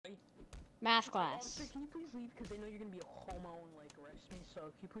Math class. Officer, can you please leave? Because I know you're gonna be a homo and like arrest me. So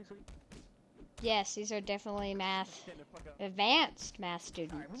can you please leave? Yes, these are definitely math, advanced math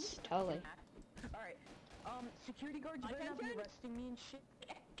students. Totally. Alright. Security guards better not be arresting me and shit.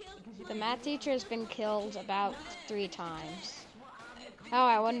 The math teacher has been killed about 3 times. Oh,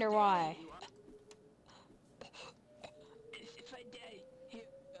 I wonder why. If I die here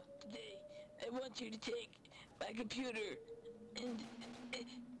today, I want you to take my computer and...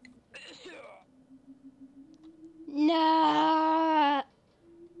 No.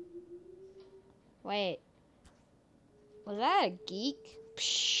 Wait. Was that a geek?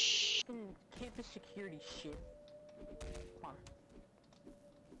 Psh. Campus security shit. Come on.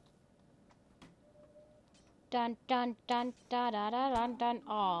 Dun dun dun dun dun dun dun dun.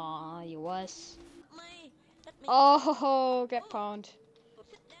 Aw, you wuss. Let me Oh, get pwned.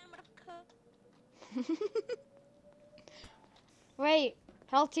 sit down, motherfucker. Wait,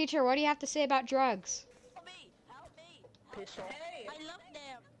 health teacher, what do you have to say about drugs? Help me! Help me! Piss off. Hey! I love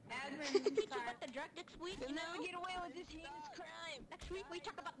them! Admin, Teach about the drug next week, you'll you never know? get away with this heinous crime. Next week we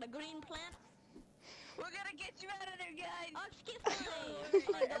talk about the green plant. We're gonna get you out of there, guys. Oh, excuse me!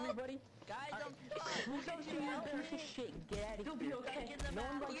 Alright, everybody. Guys, I'm Who's those who are there for shit? Get out of here. You'll be okay. No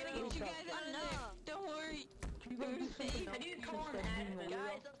one We're likes gonna get you those guys stuff. out of there. Don't worry. Can you go do something I else need to call an instead of admin. being a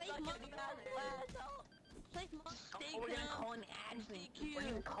Guys, weirdo? I'm stuck in the asshole. Save my stay We're gonna calm. call an admin. We're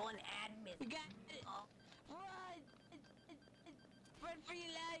gonna call an admin. We got it. Run! Run for your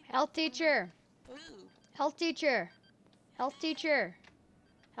life. Health teacher, Ooh. health teacher, health teacher,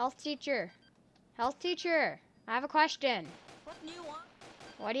 health teacher, health teacher. I have a question. What do you want?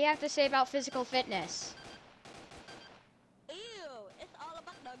 What do you have to say about physical fitness? Ew! It's all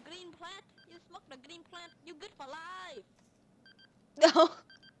about the green plant. You smoke the green plant, you good for life. No.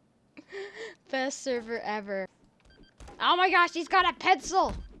 Best server ever. Oh my gosh, he's got a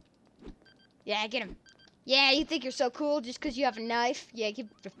pencil. Yeah, get him. Yeah, you think you're so cool just because you have a knife? Yeah, get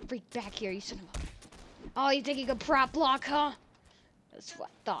the freak back here, you son of a... Oh, you think you can prop block, huh? That's what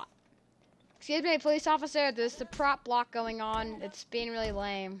I thought. Excuse me, police officer, there's the prop block going on. It's being really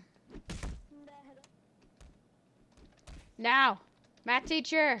lame. Now, math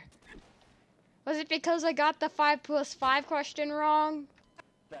teacher. Was it because I got the 5+5 question wrong?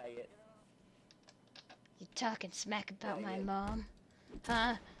 Faggot. You talking smack about my mom?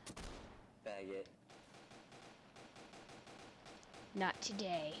 Huh? Faggot. Not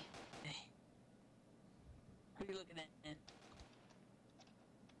today. Who are you looking at, man?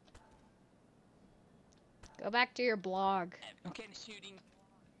 Go back to your blog. I'm kind of shooting.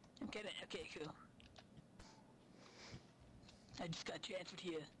 Okay, cool. I just got transferred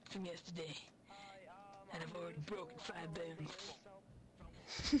here from yesterday. And I've already broken 5 bones.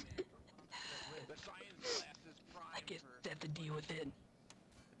 I guess I have to deal with it.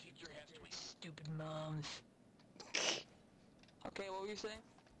 Stupid moms. Okay, what were you saying?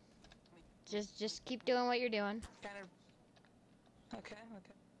 Just keep doing what you're doing. Kind of... Okay.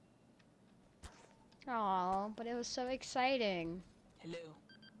 Oh, but it was so exciting. Hello.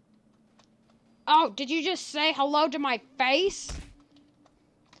 Oh, did you just say hello to my face?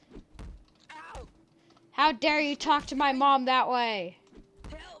 Ow! How dare you talk to my mom that way?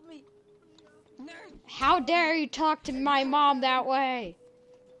 Help me! Nurse! How dare you talk to my mom that way?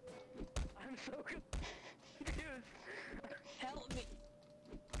 I'm so confused. Help me!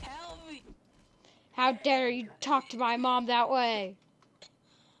 Help me! How dare you talk to my mom that way?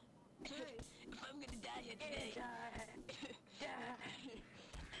 If I'm gonna die here today,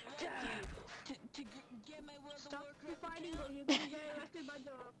 to get my World of Warcraft account, You're gonna get arrested by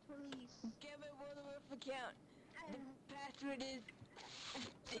the police. get my World of Warcraft account. The password is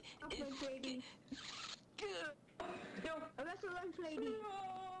lady. Arrest the lunch lady.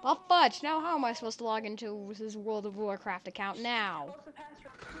 Well, fudge. Now how am I supposed to log into his World of Warcraft account now? What's the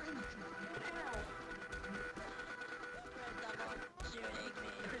password?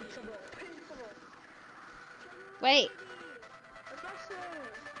 Principal. Wait, Professor.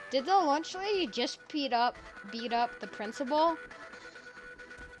 did the lunch lady just beat up the principal?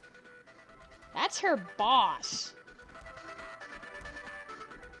 That's her boss.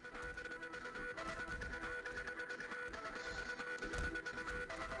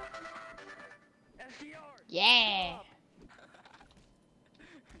 Yeah.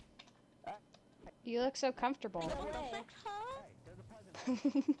 You look so comfortable. what the fuck, huh?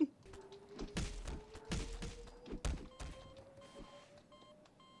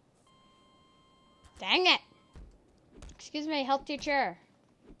 Dang it. Excuse me, health teacher.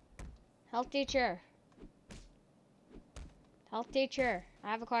 Health teacher. Health teacher,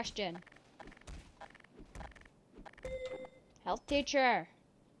 I have a question. Health teacher.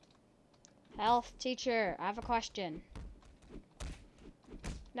 Health teacher, I have a question.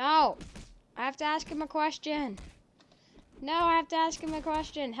 No! I have to ask him a question. No, I have to ask him a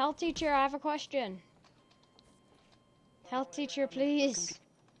question. Health teacher, I have a question. Health teacher, please.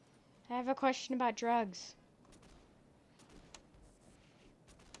 I have a question about drugs.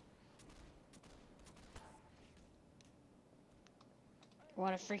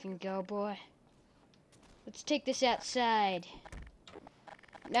 Wanna freaking go, boy? Let's take this outside.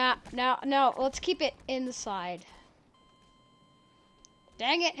 No. Let's keep it inside.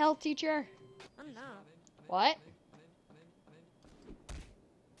 Dang it, health teacher. Oh no. What?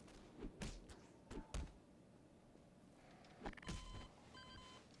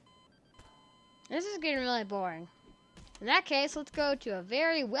 This is getting really boring. In that case, let's go to a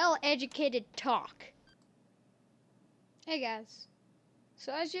very well-educated talk. Hey guys.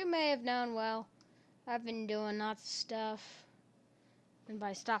 So as you may have known, well, I've been doing lots of stuff. And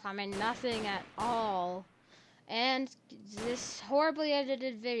by stuff, I mean nothing at all. And this horribly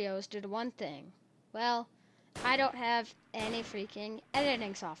edited videos did one thing. Well, I don't have any freaking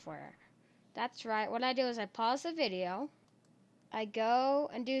editing software. That's right, what I do is I pause the video, I go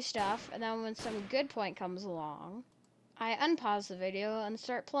and do stuff, and then when some good point comes along, I unpause the video and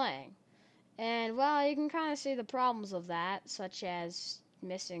start playing. And, well, you can kind of see the problems of that, such as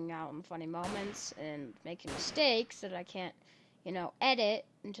missing out on funny moments and making mistakes that I can't, edit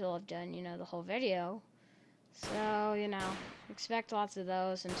until I've done, the whole video. So, expect lots of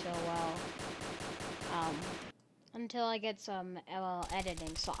those until I get some,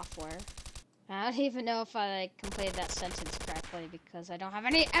 editing software. I don't even know if I completed that sentence correctly because I don't have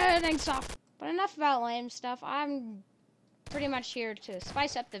any editing software. But enough about lame stuff. I'm pretty much here to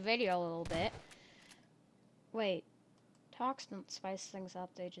spice up the video a little bit. Wait, talks don't spice things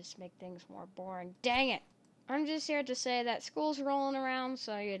up, they just make things more boring. Dang it! I'm just here to say that school's rolling around,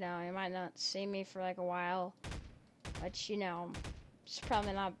 so, you might not see me for like a while. But, it's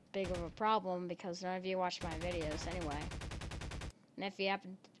probably not big of a problem because none of you watch my videos anyway. And if you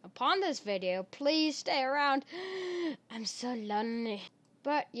happen upon this video, please stay around. I'm so lonely.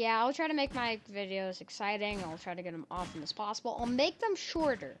 But yeah, I'll try to make my videos exciting. I'll try to get them often as possible. I'll make them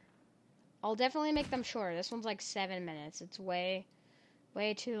shorter. I'll definitely make them shorter. This one's like 7 minutes. It's way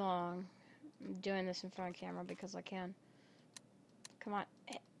too long. I'm doing this in front of camera because I can. Come on.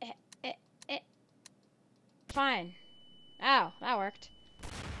 Fine. Ow, that worked.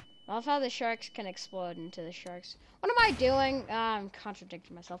 I love how the sharks can explode into the sharks. What am I doing? I'm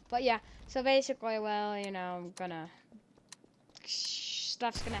contradicting myself. But yeah, so basically, well, I'm gonna...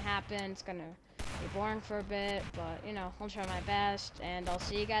 Stuff's gonna happen. It's gonna be boring for a bit, but, I'll try my best. And I'll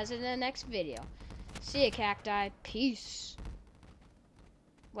see you guys in the next video. See ya, cacti. Peace.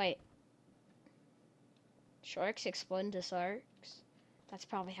 Wait. Sharks explode into sharks? That's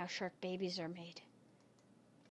probably how shark babies are made.